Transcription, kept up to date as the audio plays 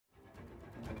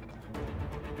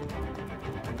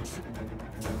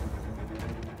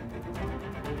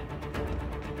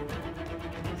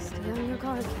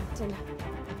guard, Captain.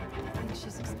 I think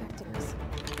she's expecting us.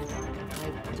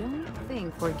 I don't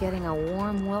think we're getting a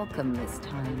warm welcome this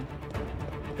time.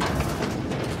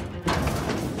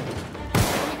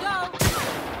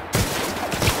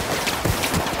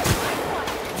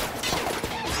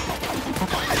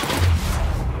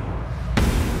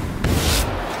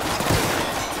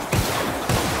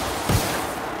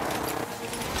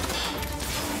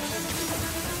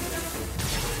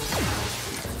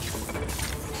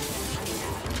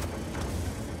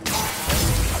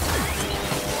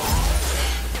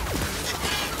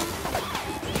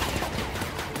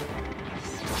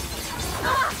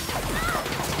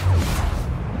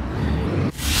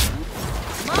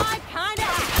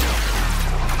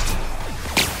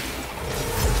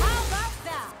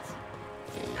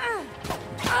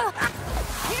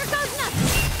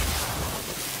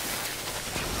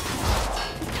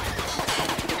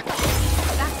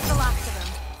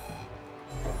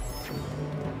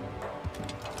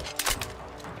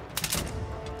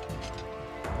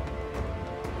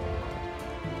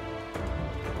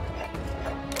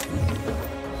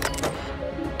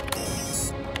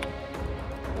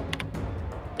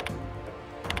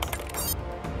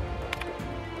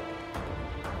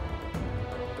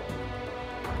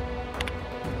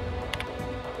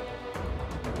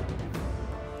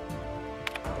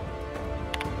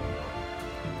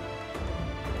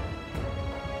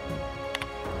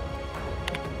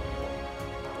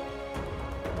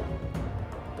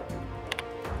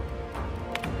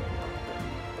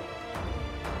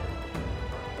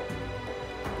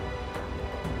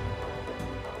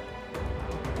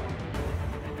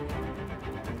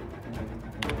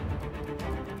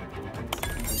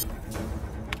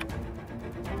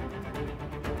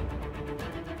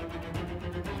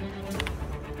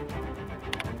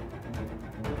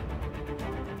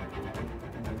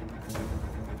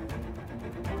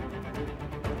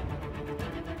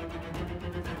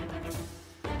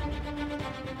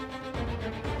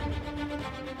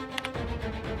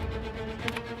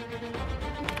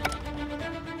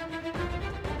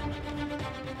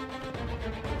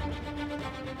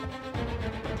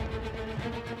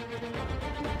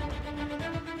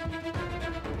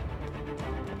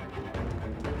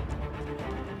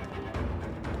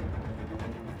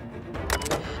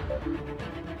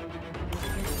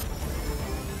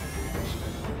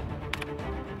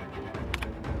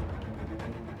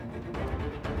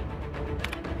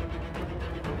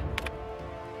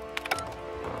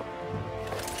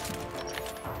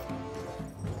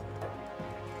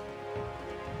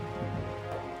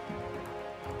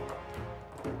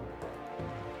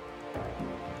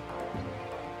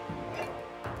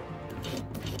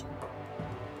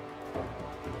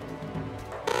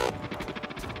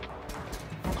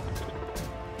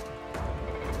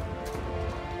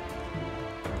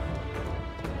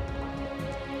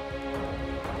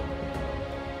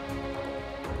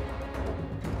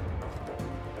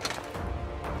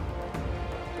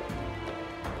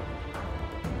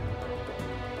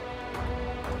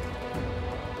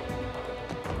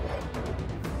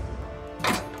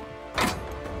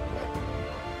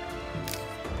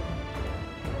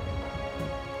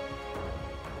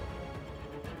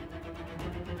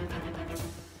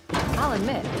 I'll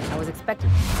admit, I was expecting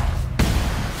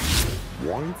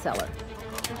wine cellar.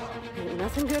 Ain't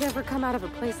nothing good ever come out of a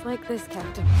place like this,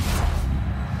 Captain.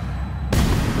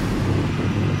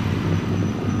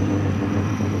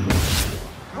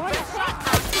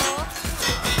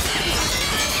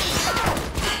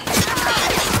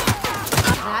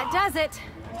 That does it.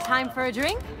 Time for a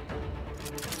drink?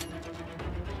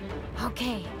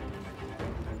 Okay.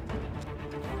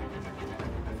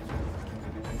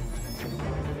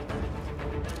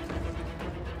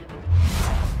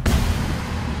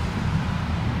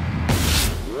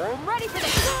 Ready for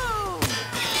this! Boom!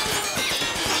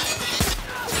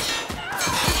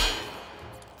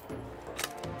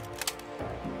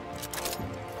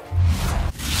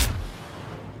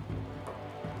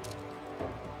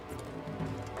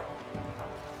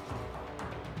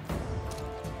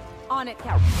 On it,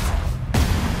 Cal.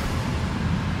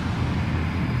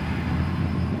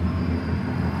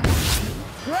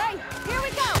 Great! Here we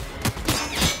go!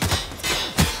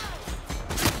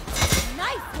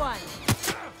 Nice one!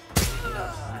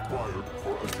 Required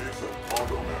for adjacent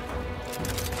automatic.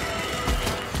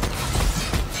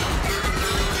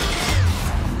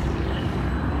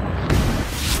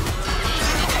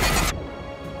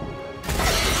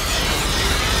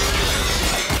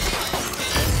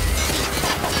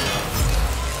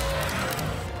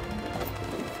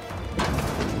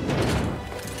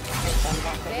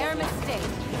 Their mistake.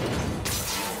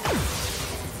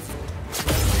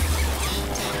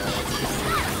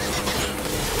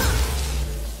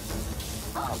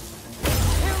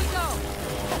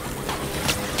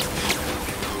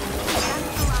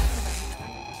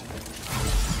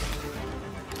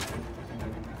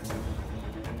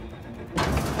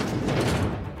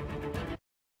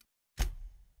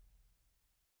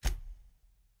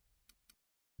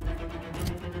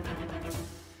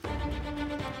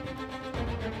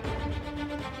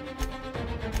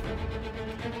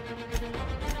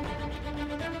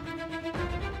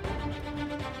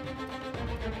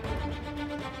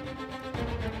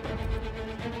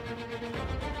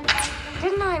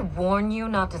 Didn't I warn you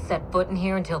not to set foot in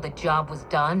here until the job was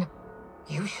done?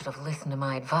 You should have listened to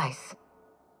my advice.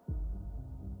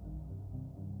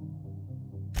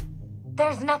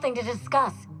 There's nothing to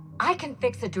discuss. I can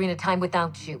fix Adrena time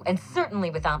without you, and certainly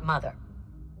without Mother.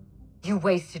 You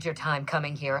wasted your time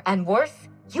coming here, and worse,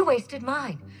 you wasted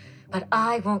mine. But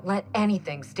I won't let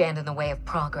anything stand in the way of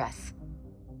progress.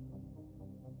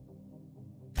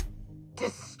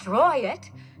 Destroy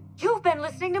it? You've been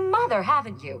listening to Mother,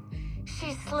 haven't you?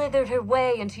 She slithered her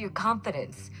way into your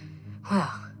confidence.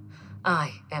 Well,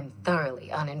 I am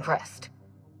thoroughly unimpressed.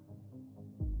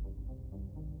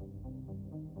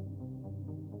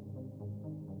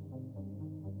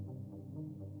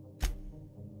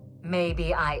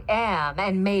 Maybe I am,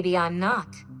 and maybe I'm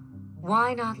not.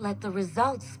 Why not let the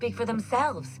results speak for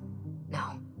themselves?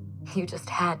 No, you just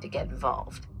had to get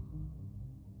involved.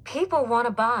 People want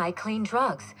to buy clean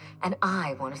drugs, and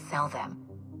I want to sell them.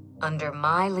 Under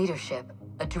my leadership,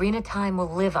 Adrena Time will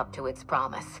live up to its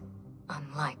promise,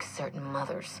 unlike certain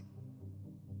mothers.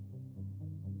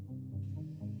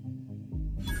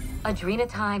 Adrena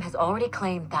Time has already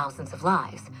claimed thousands of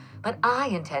lives, but I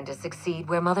intend to succeed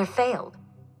where Mother failed.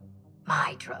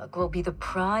 My drug will be the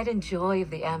pride and joy of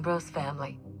the Ambrose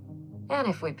family. And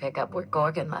if we pick up where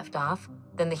Gorgon left off,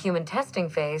 then the human testing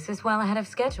phase is well ahead of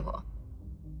schedule.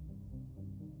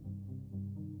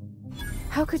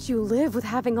 How could you live with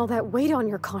having all that weight on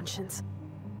your conscience?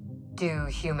 Do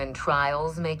human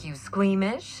trials make you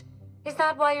squeamish? Is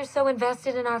that why you're so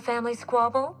invested in our family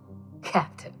squabble?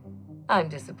 Captain, I'm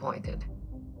disappointed.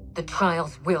 The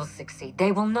trials will succeed.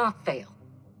 They will not fail.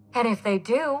 And if they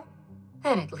do,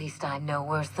 then at least I'm no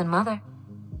worse than Mother.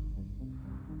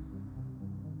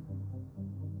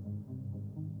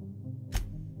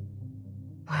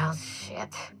 Well,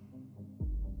 shit.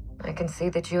 I can see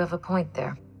that you have a point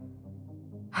there.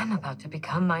 I'm about to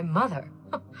become my mother.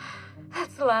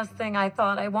 That's the last thing I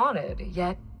thought I wanted,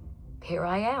 yet here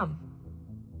I am.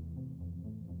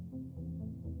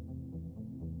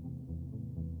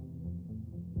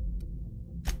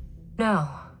 No,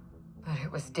 but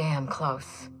it was damn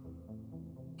close.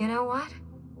 You know what?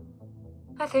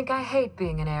 I think I hate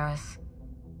being an heiress.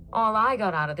 All I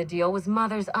got out of the deal was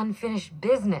Mother's unfinished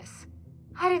business.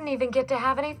 I didn't even get to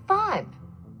have any fun.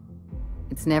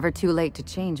 It's never too late to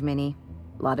change, Minnie.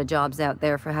 A lot of jobs out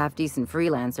there for half-decent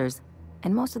freelancers,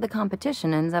 and most of the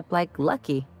competition ends up like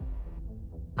lucky.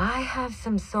 I have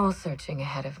some soul-searching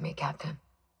ahead of me, Captain.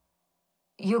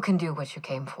 You can do what you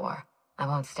came for. I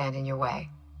won't stand in your way.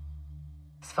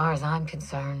 As far as I'm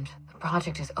concerned, the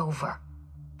project is over.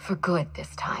 For good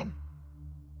this time.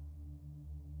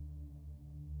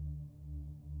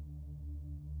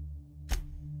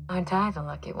 Aren't I the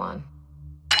lucky one?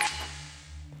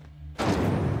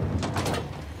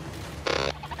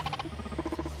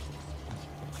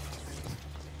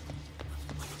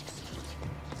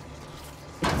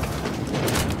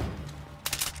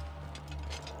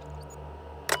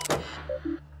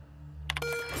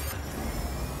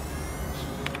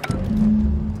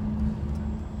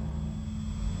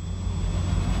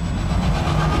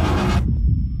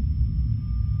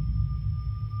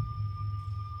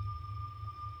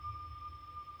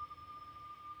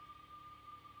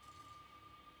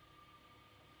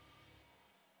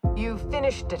 You've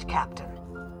finished it, Captain.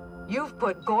 You've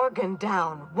put Gorgon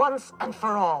down once and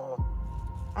for all.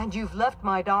 And you've left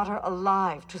my daughter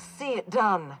alive to see it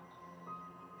done.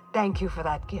 Thank you for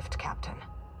that gift, Captain.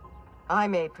 I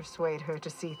may persuade her to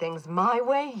see things my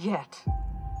way yet.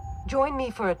 Join me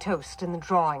for a toast in the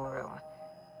drawing room.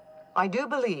 I do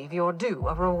believe you're due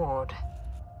a reward.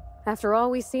 After all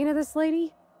we've seen of this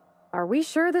lady, are we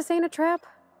sure this ain't a trap?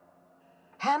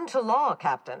 Hand to law,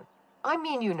 Captain. I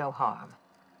mean you no harm.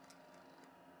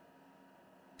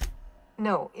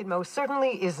 No, it most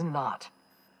certainly is not.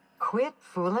 Quit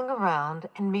fooling around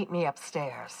and meet me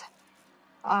upstairs.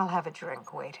 I'll have a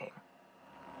drink waiting.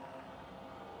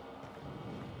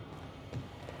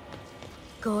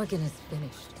 Gorgon is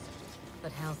finished,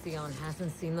 but Halcyon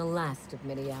hasn't seen the last of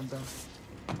Minnie Ambrose.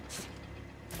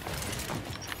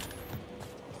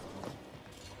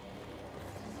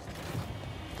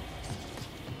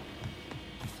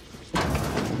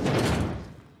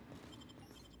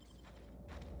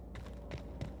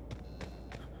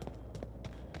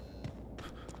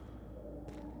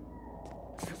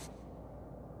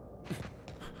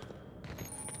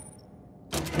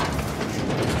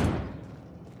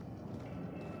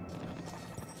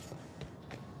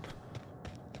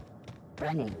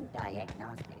 Running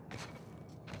diagnostic.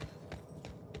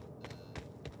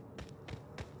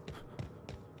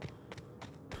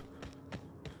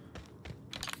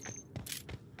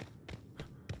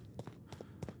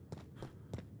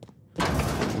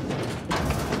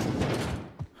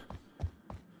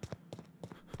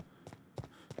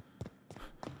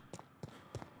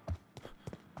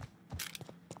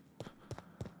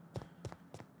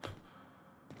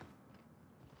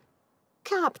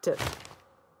 Captain,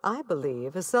 I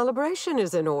believe a celebration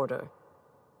is in order.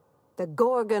 The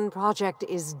Gorgon project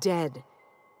is dead,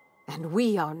 and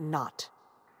we are not.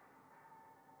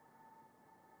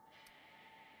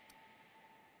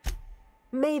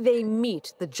 May they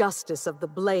meet the justice of the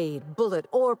blade, bullet,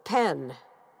 or pen,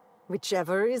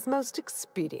 whichever is most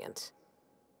expedient.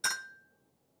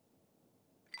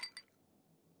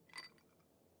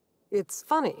 It's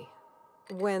funny.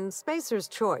 When Spacer's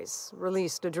Choice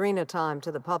released Adrena Time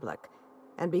to the public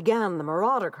and began the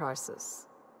Marauder crisis,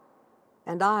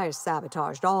 and I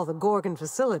sabotaged all the Gorgon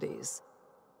facilities,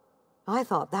 I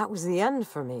thought that was the end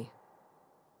for me.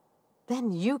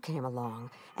 Then you came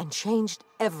along and changed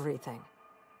everything.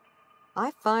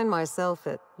 I find myself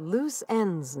at loose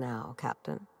ends now,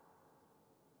 Captain.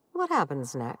 What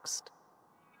happens next?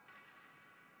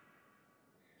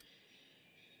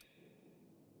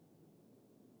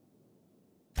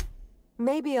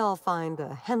 Maybe I'll find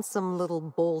a handsome little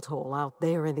bolt hole out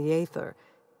there in the aether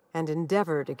and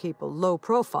endeavor to keep a low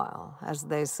profile, as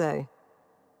they say.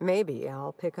 Maybe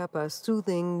I'll pick up a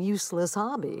soothing, useless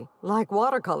hobby, like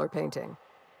watercolor painting.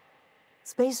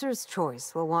 Spacer's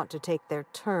Choice will want to take their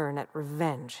turn at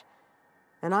revenge,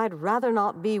 and I'd rather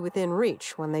not be within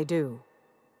reach when they do.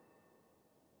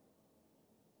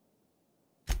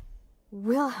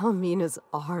 Wilhelmina's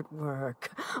artwork.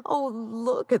 Oh,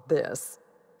 look at this.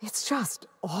 It's just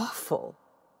awful.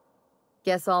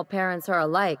 Guess all parents are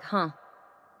alike, huh?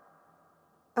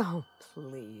 Oh,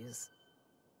 please.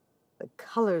 The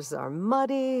colors are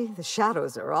muddy, the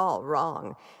shadows are all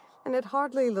wrong, and it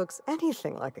hardly looks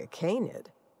anything like a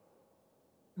canid.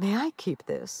 May I keep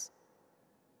this?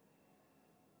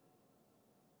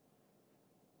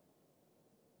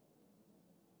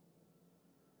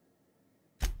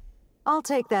 I'll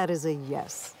take that as a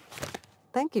yes.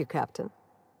 Thank you, Captain.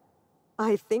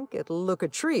 I think it'll look a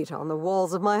treat on the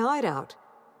walls of my hideout.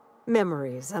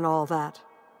 Memories and all that.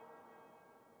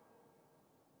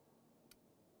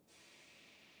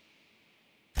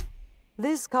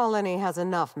 This colony has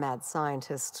enough mad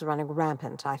scientists running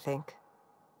rampant, I think.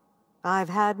 I've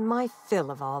had my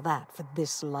fill of all that for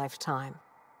this lifetime.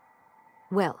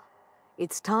 Well,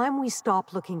 it's time we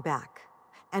stop looking back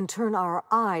and turn our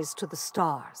eyes to the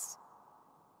stars.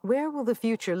 Where will the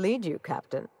future lead you,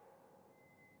 Captain?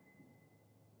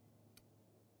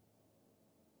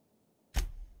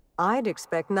 I'd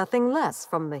expect nothing less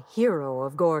from the hero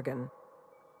of Gorgon.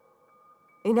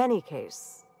 In any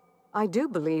case, I do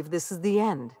believe this is the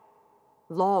end.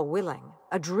 Law willing,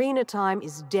 Adrena Time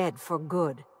is dead for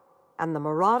good, and the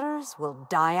Marauders will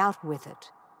die out with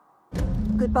it.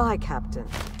 Goodbye, Captain,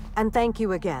 and thank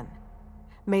you again.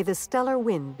 May the stellar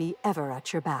wind be ever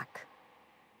at your back.